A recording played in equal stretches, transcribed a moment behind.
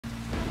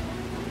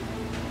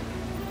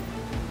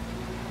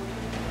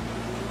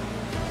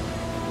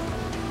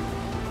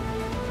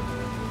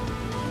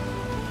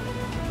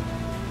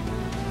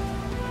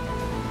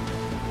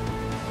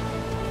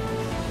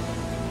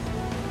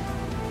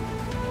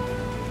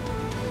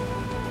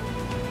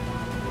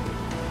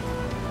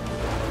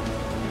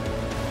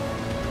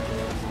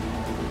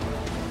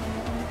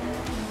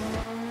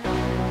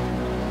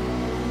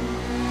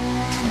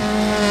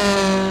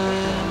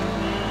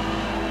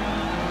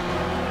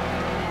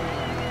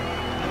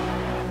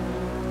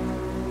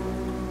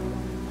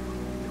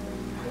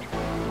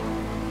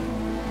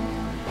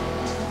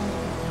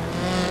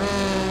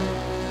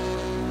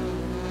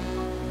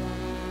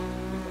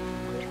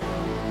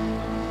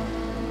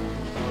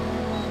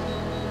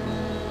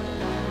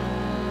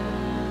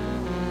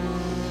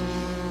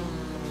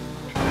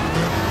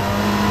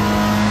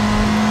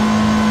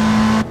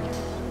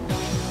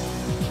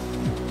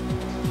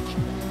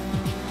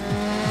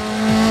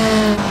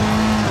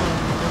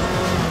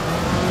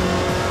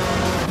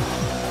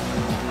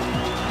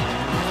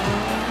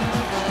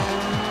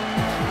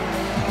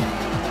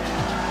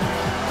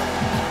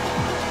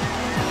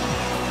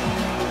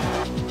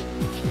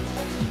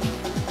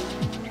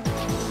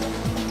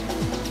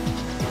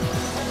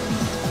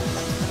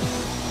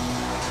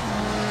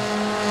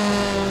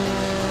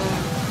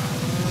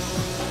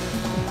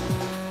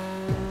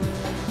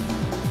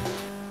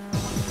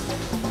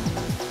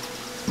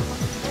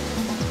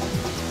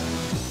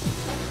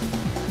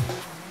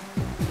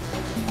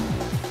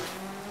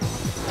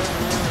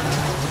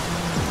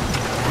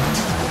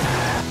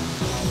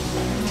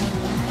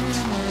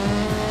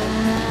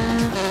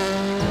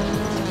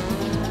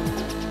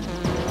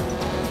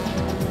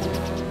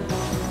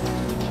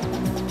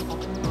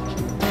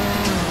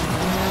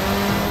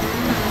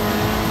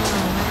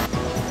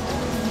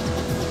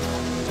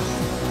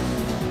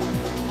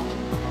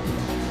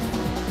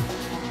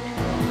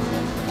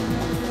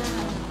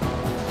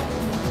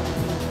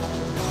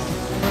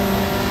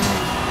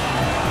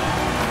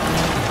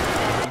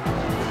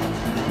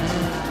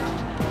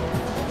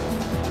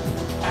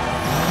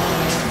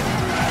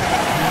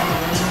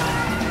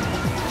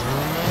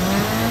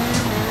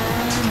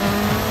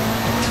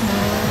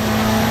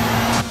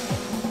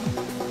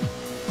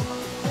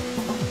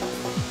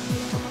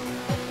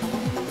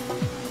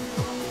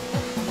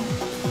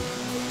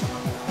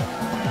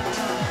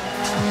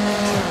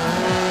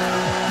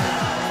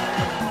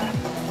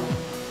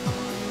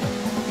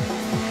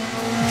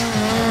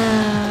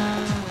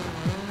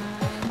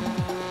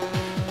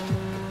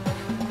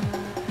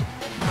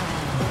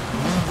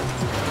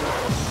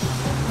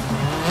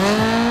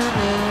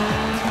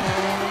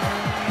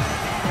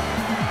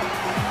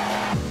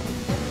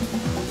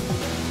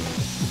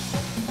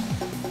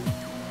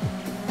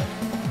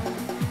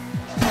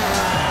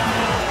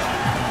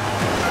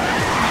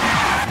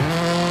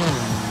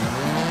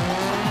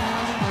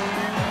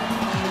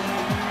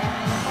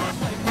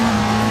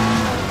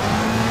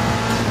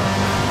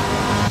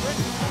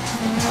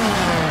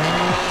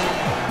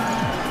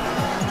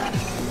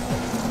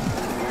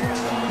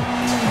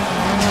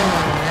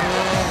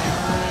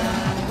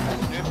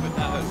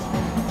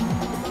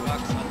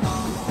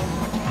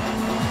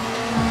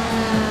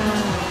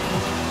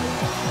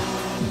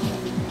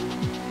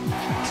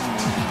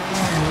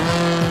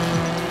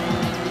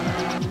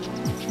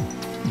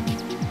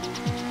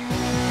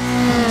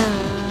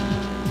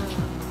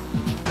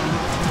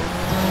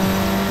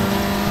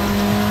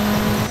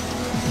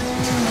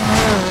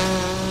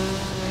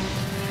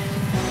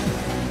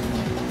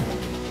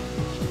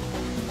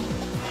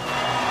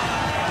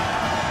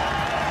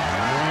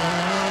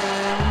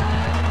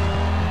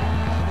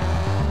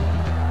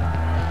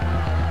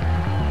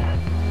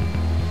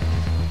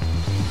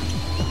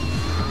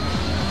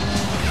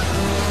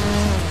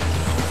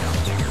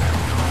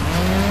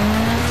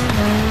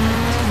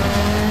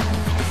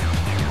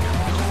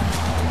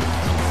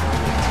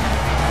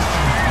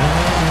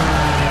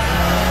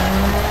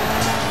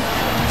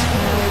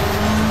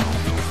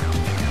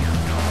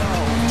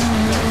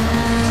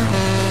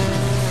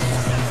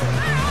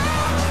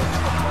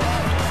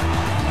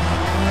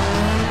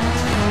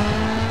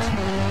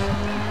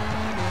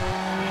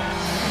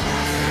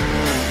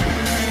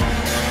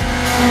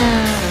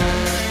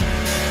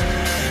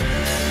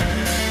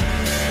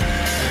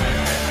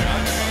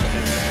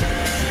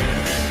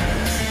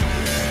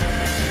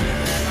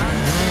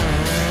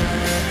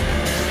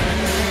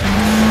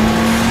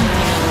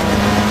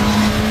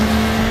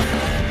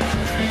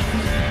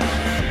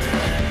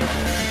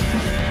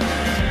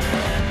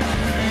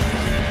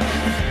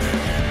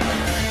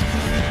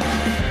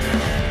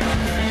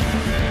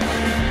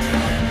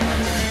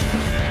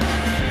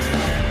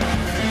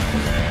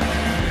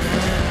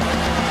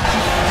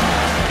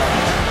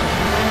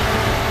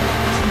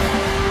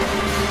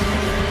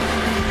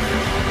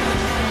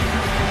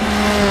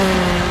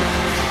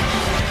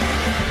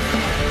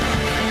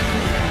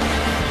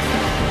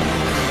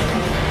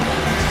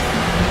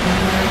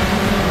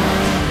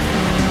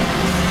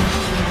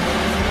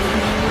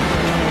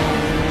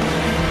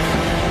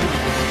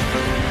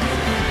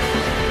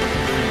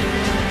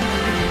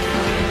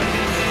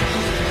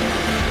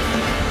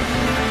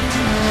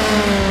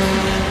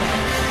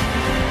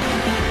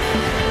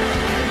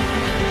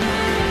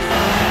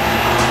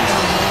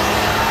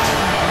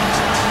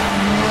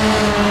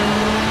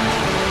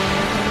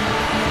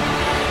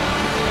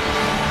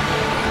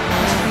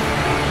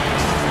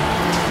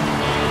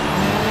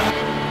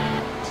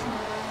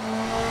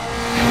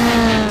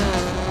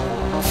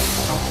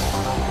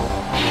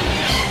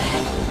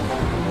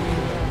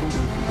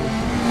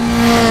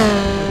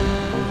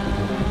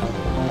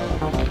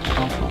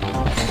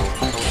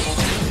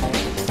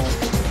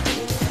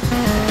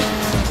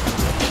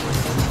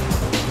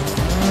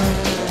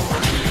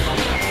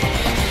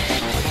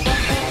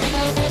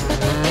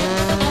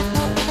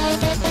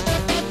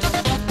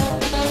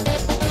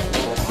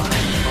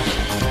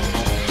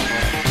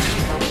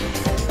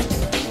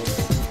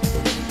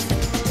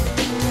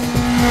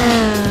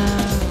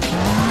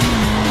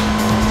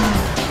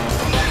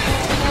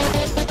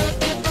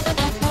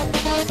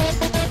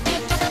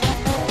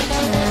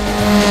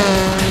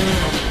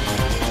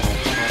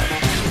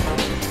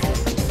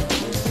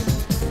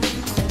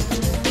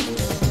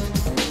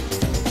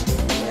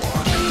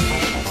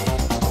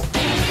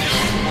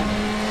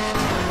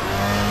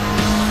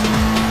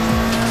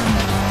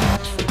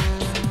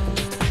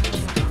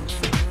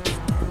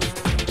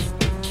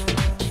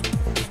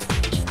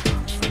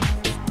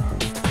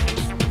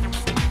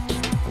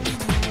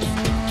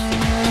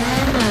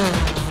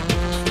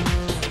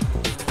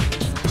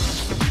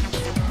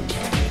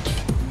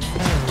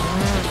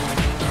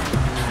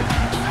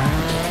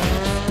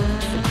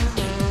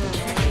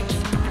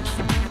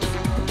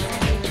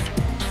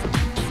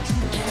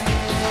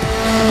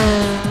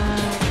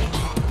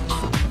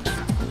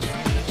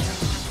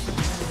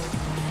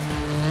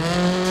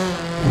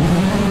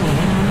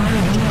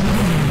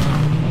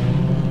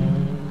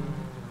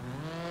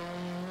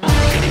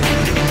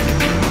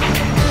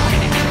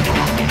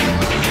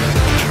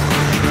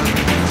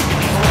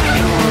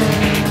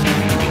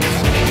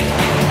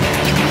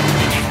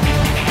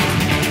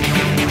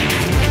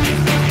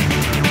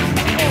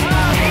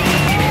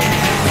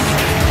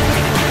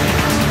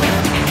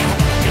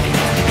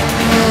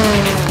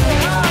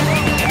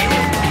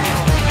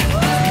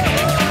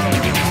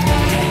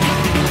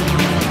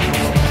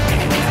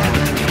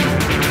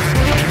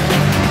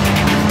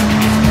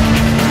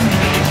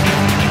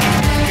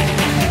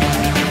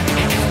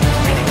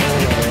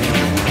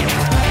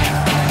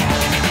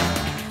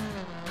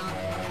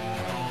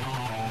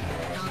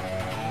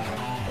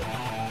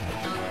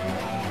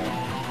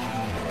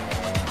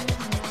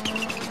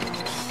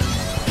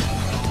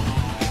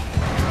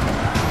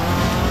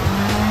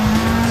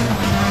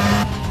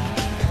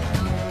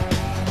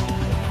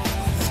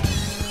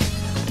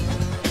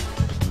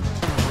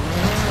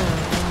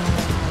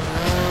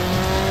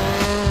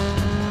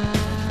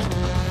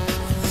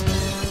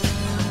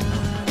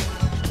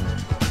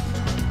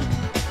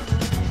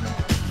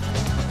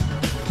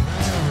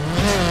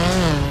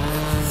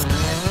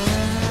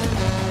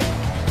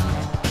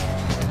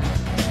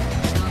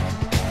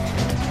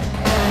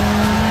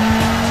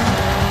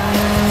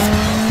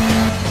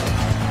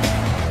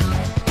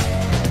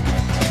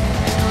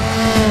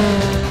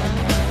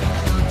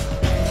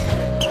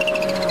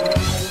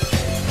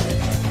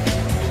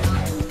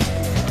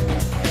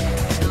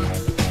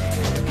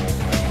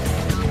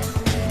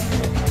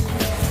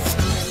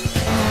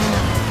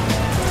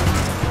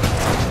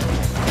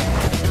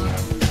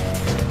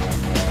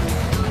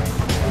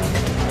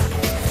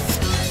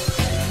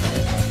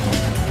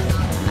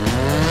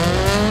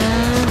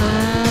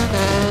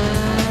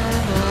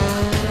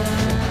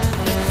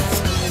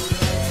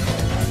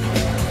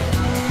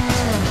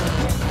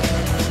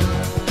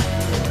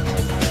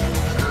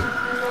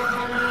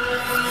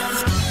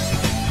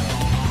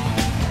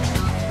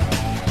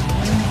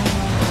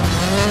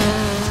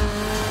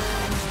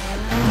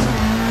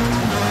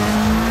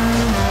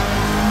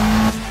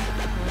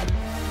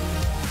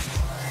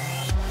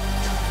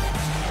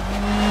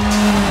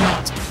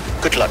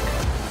Good luck.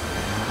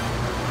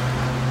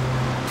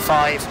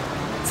 5,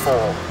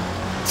 4,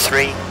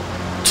 3,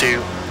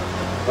 2,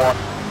 1,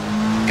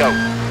 go.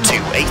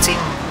 280.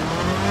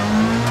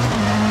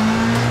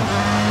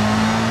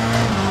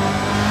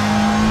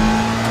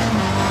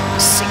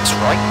 Six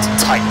right,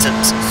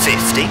 tightens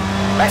 50,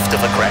 left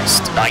of a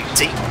crest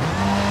 90.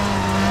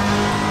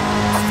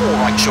 4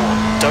 right short,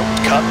 don't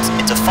cut,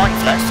 into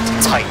 5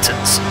 left,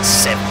 tightens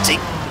 70.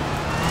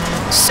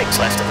 6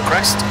 left of the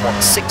crest,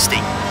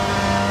 160.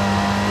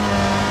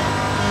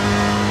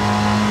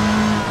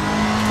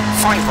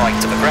 5 right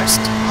of the crest,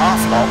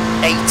 half long,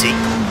 80.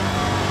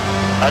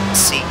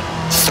 Unseen,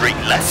 3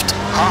 left,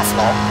 half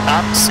long,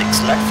 and 6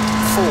 left,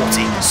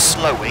 40.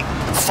 Slowing,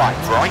 5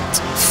 right,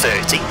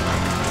 30.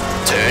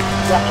 Turn,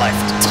 1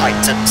 left,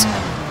 tightens.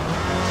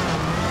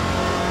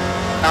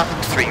 And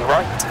 3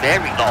 right,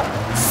 very long,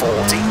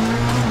 40.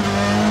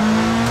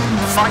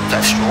 5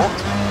 left short,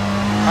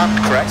 and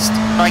crest,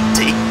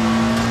 90.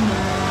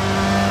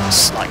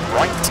 Slight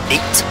right,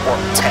 8,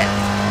 110.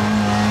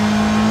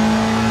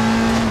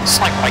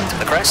 Slight right of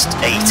the crest,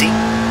 80.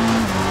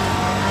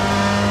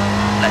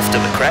 Left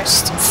of the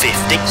crest,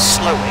 50,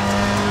 slowing.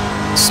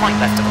 Slight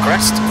left of the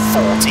crest,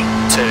 40.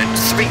 Turn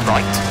 3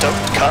 right,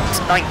 don't cut,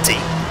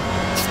 90.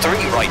 3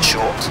 right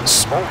short,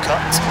 small cut.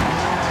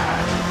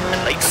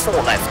 And late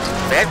 4 left,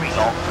 very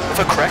long, with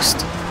a crest.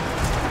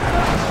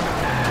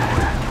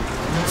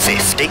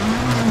 50.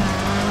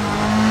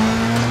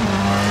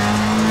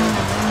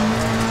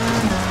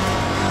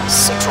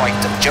 6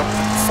 right of jump,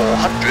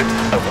 400,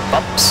 over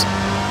bumps.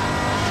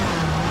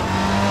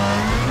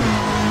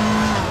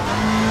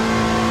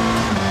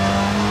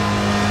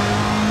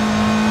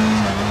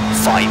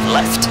 5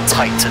 left,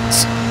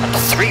 tightens, and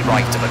 3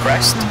 right of the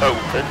crest,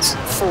 opens,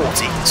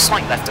 40,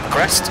 slight left of the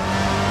crest,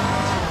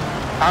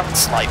 and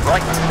slight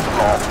right,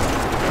 long.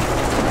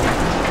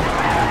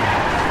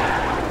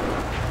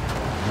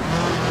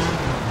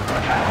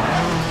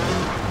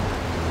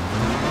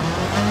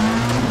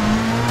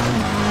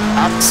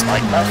 And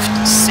slight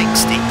left,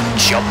 60,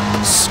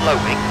 jump,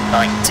 slowing,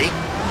 90.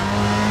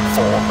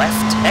 4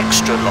 left,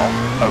 extra long,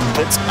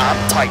 opens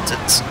and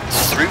tightens,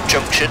 through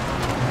junction,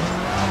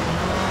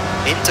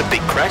 into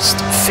big crest,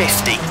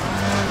 50.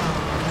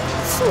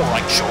 4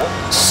 right short,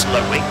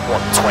 slowing,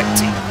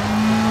 120.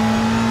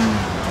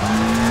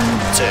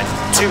 Turn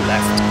 2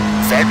 left,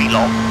 very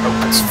long,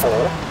 opens 4,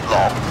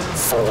 long,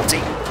 40.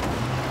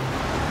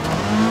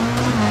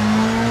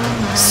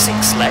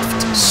 6 left,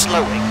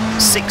 slowing,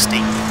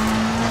 60.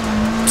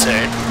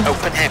 Turn,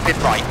 open hairpin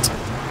right.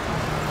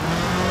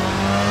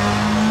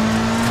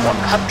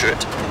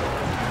 100.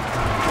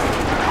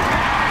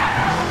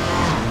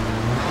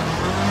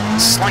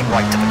 Slight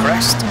right to the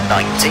crest,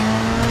 90.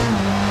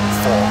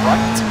 4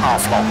 right,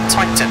 half long,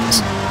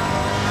 tightens.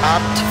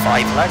 And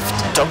 5 left,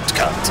 don't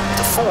cut,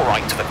 to 4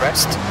 right to the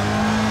crest,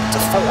 to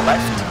 4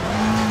 left,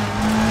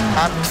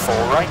 and 4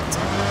 right,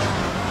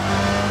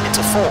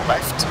 into 4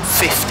 left,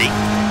 50.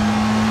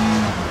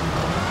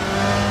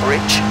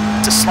 Bridge,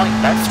 to slight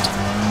left,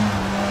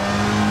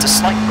 to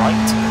slight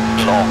right,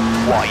 long,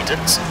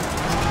 widens.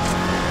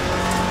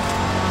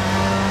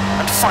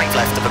 And 5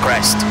 left of the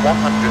crest,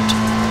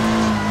 100.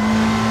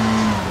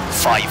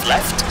 5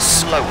 left,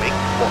 slowing,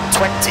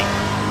 120.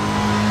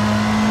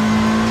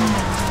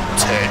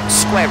 Turn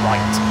square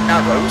right,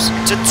 narrows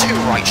to 2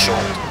 right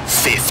short,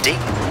 50.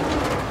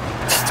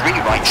 3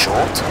 right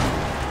short.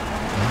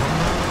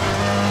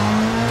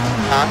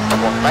 And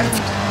 1 left,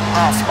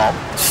 half long,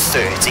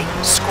 30.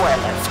 Square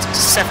left,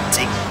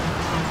 70.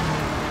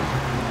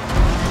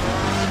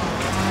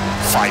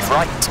 5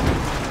 right.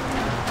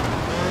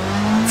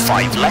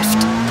 5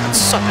 left, and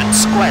sudden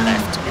square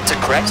left. To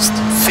crest,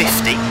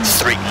 50,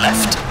 3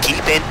 left,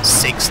 keep in,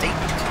 60.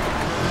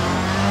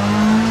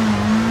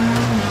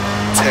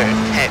 Turn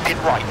hairpin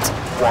right,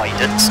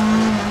 widens.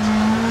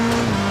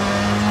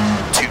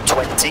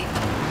 220.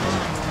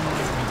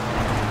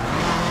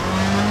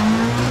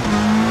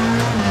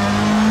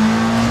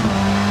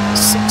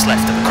 6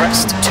 left of the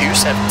crest,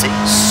 270,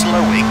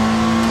 slowing.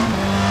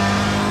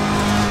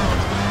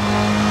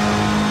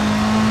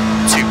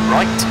 2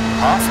 right,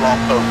 half long,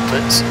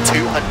 opens,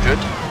 200.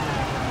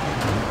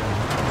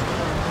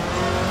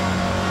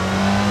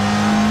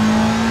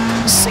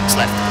 6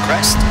 left of the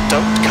crest,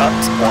 don't cut,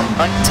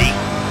 190.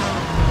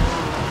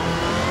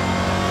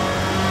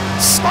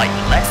 Slight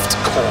left,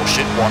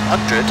 caution,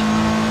 100.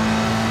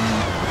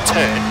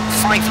 Turn,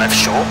 5 left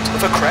short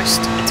of a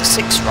crest, into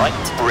 6 right,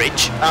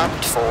 bridge,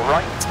 and 4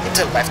 right,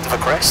 into left of a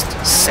crest,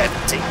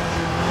 70.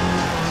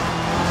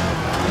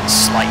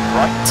 Slight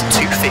right,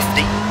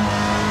 250.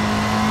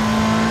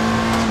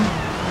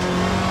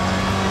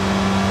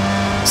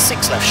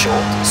 6 left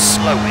short,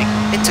 slowing,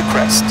 into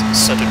crest,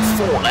 sudden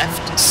 4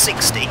 left,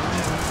 60.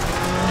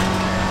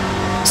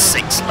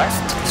 6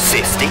 left,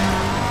 50.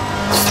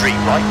 3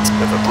 right,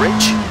 over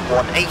bridge,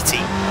 180.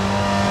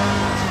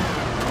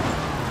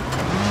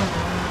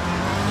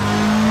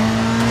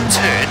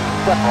 Turn,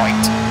 1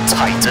 right,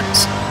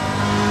 tightens.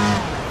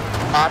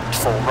 And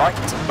 4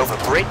 right, over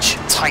bridge,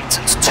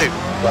 tightens 2,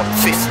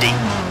 150.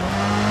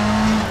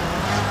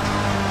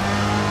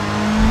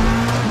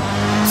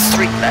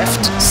 3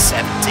 left,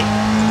 70.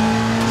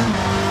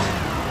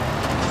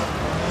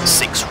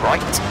 6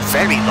 right,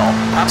 very long,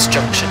 past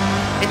junction,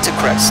 into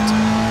crest,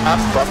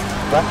 and bump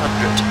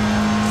 100.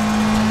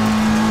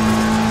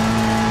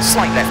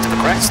 Slight left of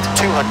the crest,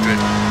 200.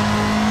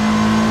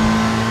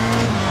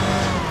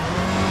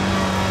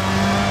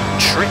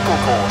 Triple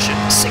caution,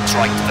 6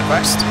 right of the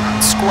crest,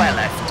 and square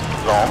left,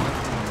 long.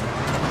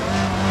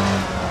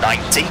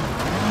 90.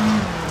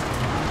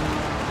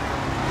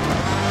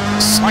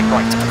 Slight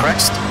right of the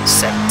crest,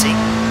 70.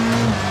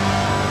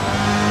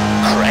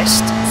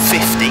 Crest,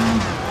 50.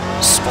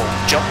 Small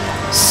jump,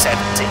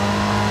 70.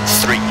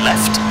 3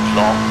 left,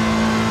 long.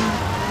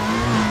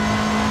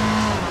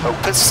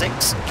 Open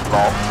 6,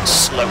 long,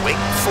 slowing,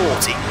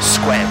 40.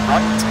 Square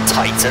right,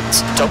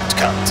 tightens, don't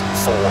cut,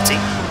 40.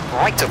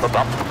 Right of the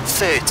bump,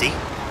 30.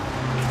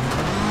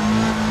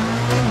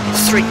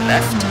 3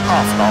 left,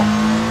 half long.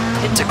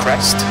 Into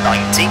crest,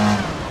 90.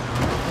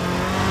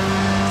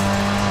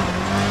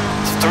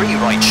 3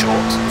 right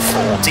short,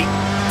 40.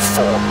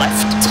 4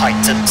 left,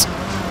 tightens.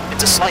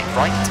 Into slight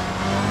right.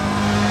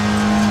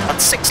 And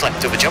 6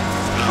 left of a jump,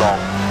 long.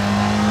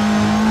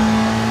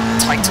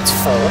 Tightens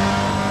 4.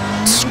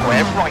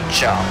 Square right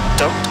sharp,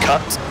 don't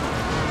cut.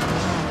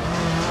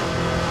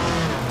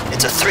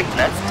 Into 3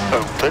 left,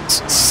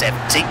 opens,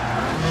 70.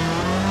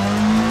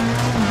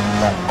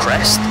 Long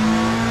crest.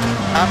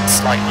 And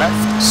slight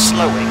left,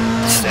 slowing,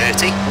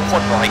 30.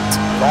 1 right,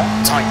 long,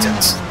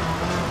 tightens.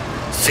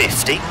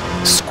 50.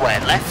 Square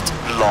left,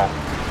 long.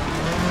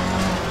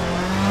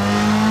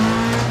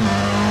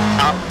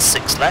 And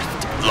 6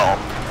 left, long.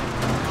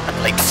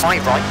 And late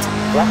 5 right,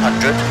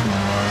 100.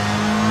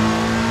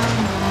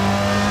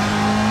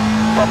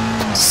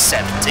 Bump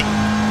 70.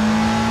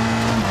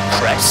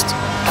 Crest,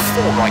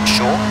 4 right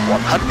short,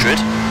 100.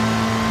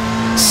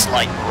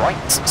 Slight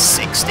right,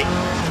 60.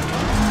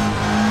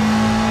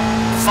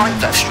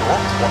 5 left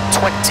short,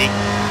 120.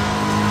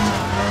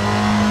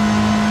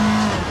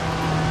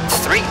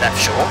 3 left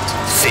short,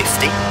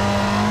 50.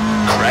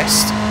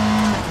 Crest.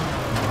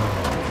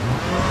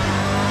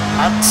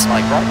 And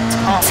slight right,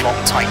 half long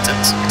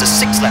tightens into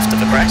 6 left of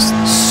the crest,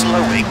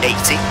 slowing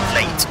 80,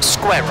 late,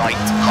 square right,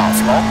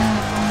 half long.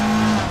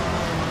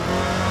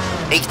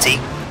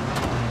 80.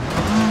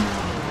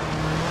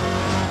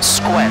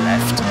 Square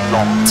left,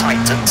 long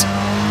tightens.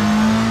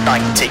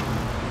 90.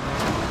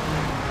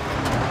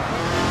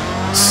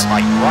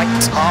 Slight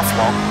right, half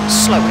long,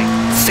 slowing.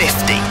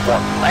 50.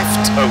 1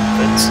 left,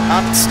 opens,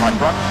 and slight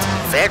right,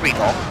 very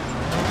long.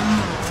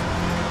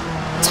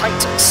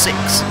 Tightens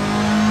 6.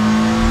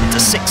 Into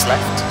 6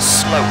 left,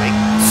 slowing.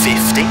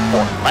 50.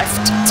 1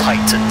 left,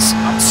 tightens,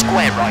 and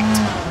square right.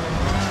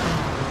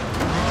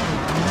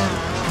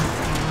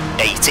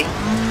 80.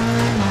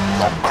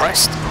 Long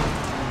crest.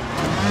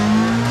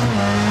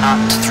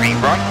 And 3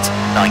 right,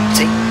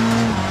 90.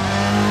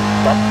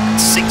 Bump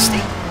 60.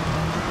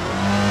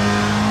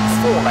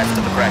 4 left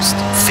of the crest,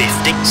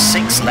 50.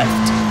 6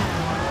 left.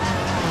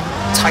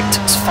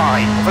 Tightens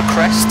 5 of a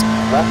crest,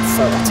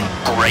 140.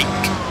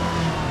 Brake.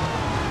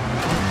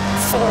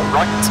 4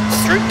 right,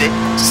 through dip,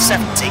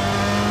 70.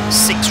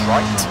 6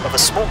 right of a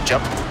small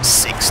jump,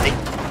 60.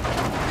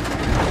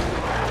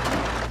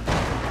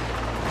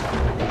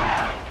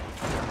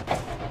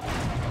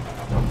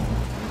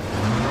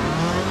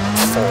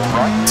 4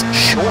 right,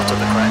 short of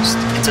the crest,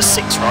 into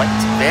 6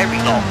 right, very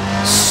long,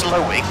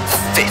 slowing,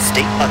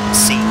 50,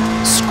 unseen,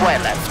 square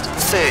left,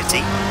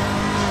 30,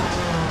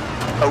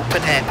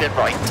 open hairpin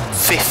right,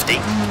 50,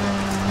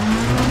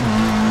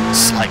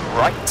 slight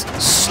right,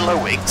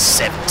 slowing,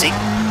 70,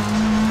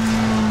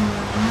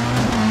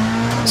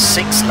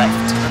 6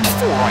 left, and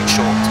 4 right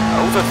short,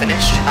 over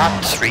finish,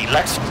 and 3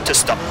 left to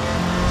stop.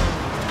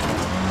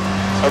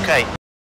 Okay.